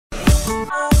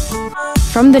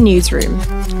From the newsroom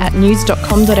at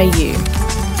news.com.au.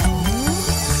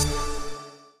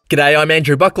 G'day, I'm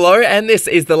Andrew Bucklow, and this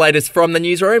is the latest from the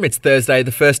newsroom. It's Thursday,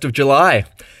 the 1st of July.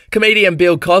 Comedian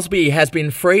Bill Cosby has been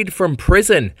freed from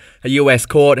prison. A US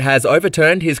court has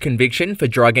overturned his conviction for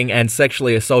drugging and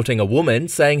sexually assaulting a woman,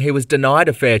 saying he was denied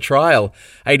a fair trial.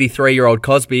 83-year-old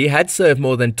Cosby had served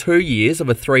more than 2 years of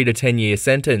a 3 to 10-year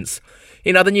sentence.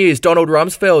 In other news, Donald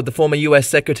Rumsfeld, the former US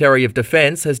Secretary of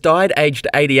Defense, has died aged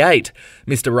 88.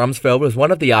 Mr. Rumsfeld was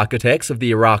one of the architects of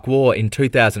the Iraq War in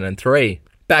 2003.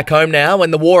 Back home now,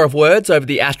 and the war of words over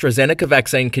the AstraZeneca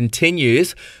vaccine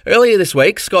continues. Earlier this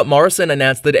week, Scott Morrison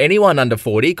announced that anyone under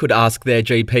 40 could ask their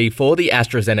GP for the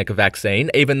AstraZeneca vaccine,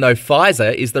 even though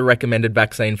Pfizer is the recommended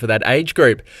vaccine for that age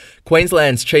group.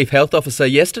 Queensland's Chief Health Officer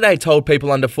yesterday told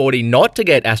people under 40 not to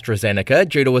get AstraZeneca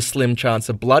due to a slim chance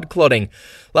of blood clotting.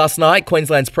 Last night,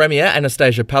 Queensland's Premier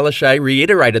Anastasia Palaszczuk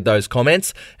reiterated those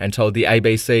comments and told the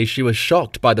ABC she was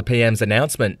shocked by the PM's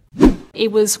announcement.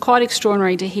 It was quite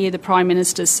extraordinary to hear the Prime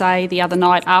Minister say the other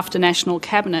night after National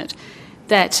Cabinet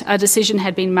that a decision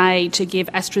had been made to give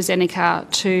AstraZeneca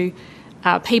to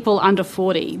people under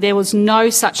 40. There was no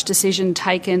such decision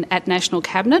taken at National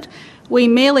Cabinet. We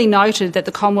merely noted that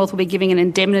the Commonwealth will be giving an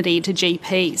indemnity to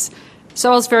GPs.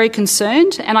 So I was very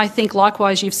concerned, and I think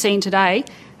likewise you've seen today,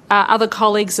 other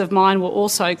colleagues of mine were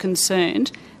also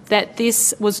concerned that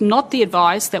this was not the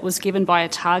advice that was given by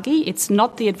ATAGI, it's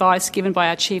not the advice given by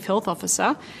our Chief Health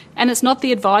Officer, and it's not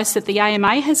the advice that the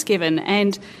AMA has given.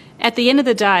 And at the end of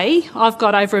the day, I've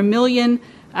got over 1 million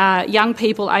young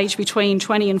people aged between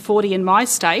 20 and 40 in my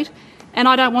state, and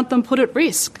I don't want them put at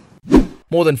risk.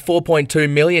 More than 4.2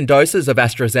 million doses of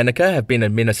AstraZeneca have been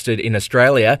administered in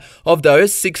Australia. Of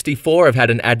those, 64 have had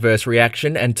an adverse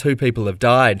reaction and 2 people have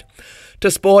died. To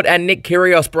sport, and Nick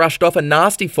Kyrgios brushed off a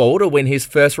nasty fall to win his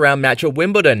first-round match at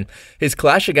Wimbledon. His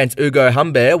clash against Ugo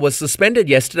Humbert was suspended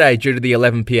yesterday due to the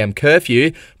 11 p.m.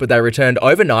 curfew, but they returned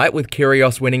overnight with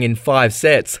Kyrgios winning in 5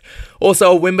 sets.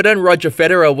 Also at Wimbledon, Roger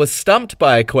Federer was stumped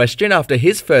by a question after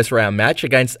his first-round match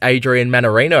against Adrian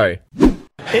Manarino.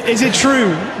 Is it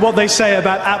true what they say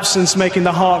about absence making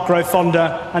the heart grow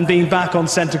fonder and being back on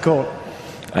centre court?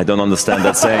 I don't understand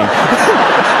that saying.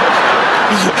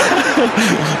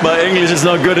 My English is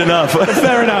not good enough.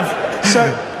 Fair enough.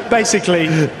 So, basically,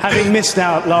 having missed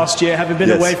out last year, having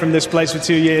been away from this place for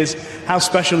 2 years, how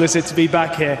special is it to be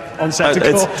back here on centre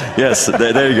court? Yes,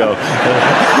 there you go.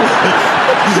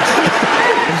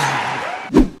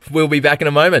 We'll be back in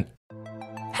a moment.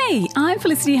 Hey, I'm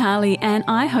Felicity Harley and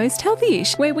I host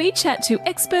Healthyish, where we chat to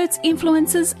experts,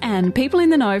 influencers and people in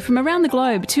the know from around the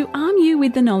globe to arm you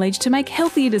with the knowledge to make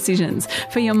healthier decisions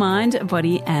for your mind,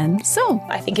 body and soul.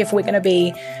 I think if we're going to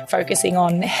be focusing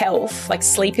on health, like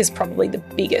sleep is probably the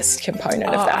biggest component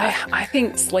of that. I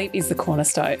think sleep is the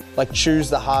cornerstone. Like choose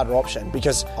the harder option,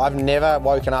 because I've never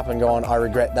woken up and gone, I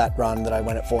regret that run that I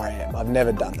went at 4 a.m. I've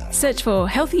never done that. Search for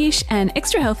Healthyish and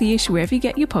Extra Healthyish wherever you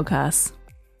get your podcasts.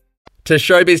 To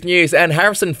showbiz news, and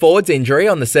Harrison Ford's injury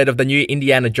on the set of the new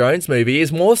Indiana Jones movie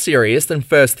is more serious than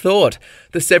first thought.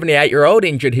 The 78-year-old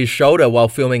injured his shoulder while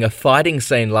filming a fighting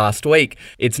scene last week.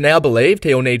 It's now believed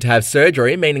he'll need to have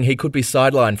surgery, meaning he could be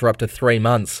sidelined for up to 3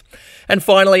 months. And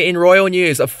finally, in royal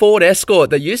news, a Ford Escort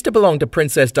that used to belong to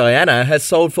Princess Diana has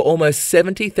sold for almost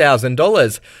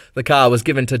 $70,000. The car was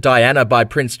given to Diana by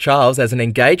Prince Charles as an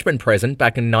engagement present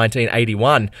back in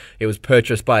 1981. It was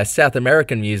purchased by a South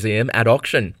American museum at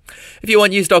auction. If you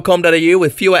want news.com.au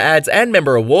with fewer ads and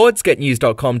member awards, get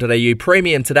news.com.au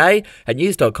premium today at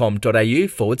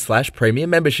news.com.au/premium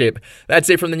membership. That's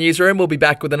it from the newsroom. We'll be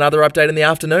back with another update in the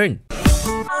afternoon.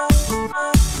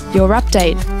 Your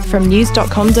update from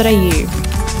news.com.au.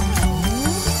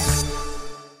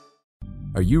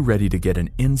 Are you ready to get an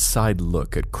inside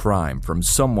look at crime from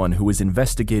someone who has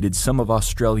investigated some of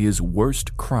Australia's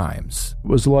worst crimes? It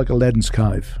was like Aladdin's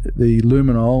Cave. The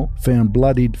luminol found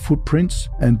bloodied footprints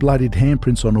and bloodied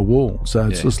handprints on a wall, so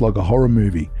it's just like a horror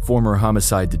movie. Former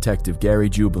homicide detective Gary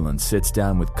Jubilant sits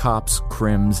down with cops,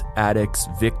 crims, addicts,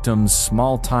 victims,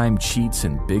 small-time cheats,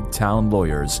 and big-town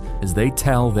lawyers as they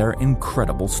tell their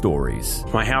incredible stories.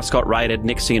 My house got raided.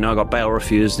 Next thing you know, I got bail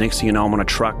refused. Next thing you know, I'm on a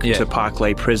truck to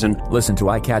Parklea Prison. Listen to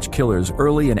I Catch Killers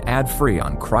early and ad-free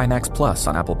on Crimex Plus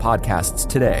on Apple Podcasts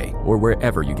today or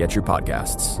wherever you get your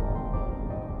podcasts.